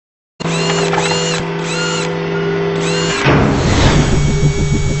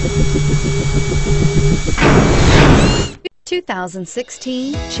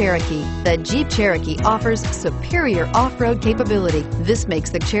2016 Cherokee. The Jeep Cherokee offers superior off-road capability. This makes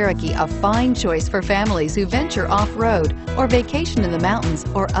the Cherokee a fine choice for families who venture off-road or vacation in the mountains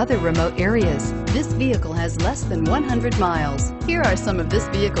or other remote areas. This vehicle has less than 100 miles. Here are some of this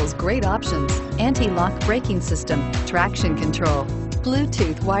vehicle's great options: anti-lock braking system, traction control,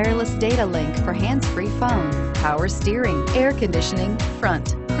 Bluetooth wireless data link for hands-free phone, power steering, air conditioning,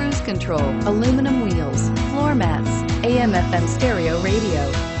 front, cruise control, aluminum wheels, floor mats, AM/FM stereo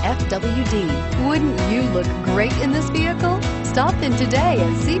radio, FWD. Wouldn't you look great in this vehicle? Stop in today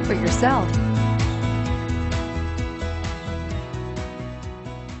and see for yourself.